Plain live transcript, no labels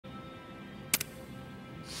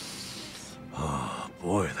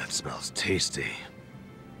Smells tasty.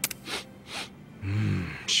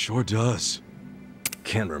 Sure does.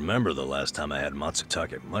 Can't remember the last time I had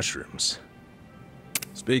matsutake mushrooms.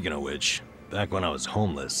 Speaking of which, back when I was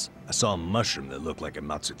homeless, I saw a mushroom that looked like a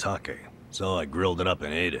matsutake, so I grilled it up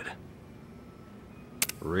and ate it.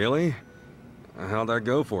 Really? How'd that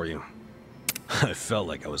go for you? I felt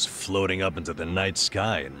like I was floating up into the night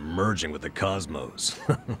sky and merging with the cosmos.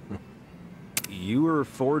 You were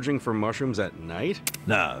foraging for mushrooms at night?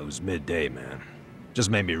 Nah, it was midday, man. Just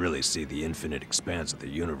made me really see the infinite expanse of the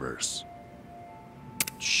universe.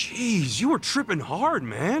 Jeez, you were tripping hard,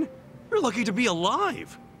 man. You're lucky to be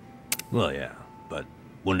alive. Well, yeah, but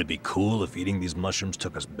wouldn't it be cool if eating these mushrooms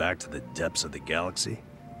took us back to the depths of the galaxy?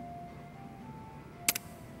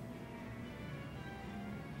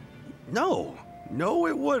 No,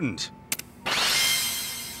 it wouldn't.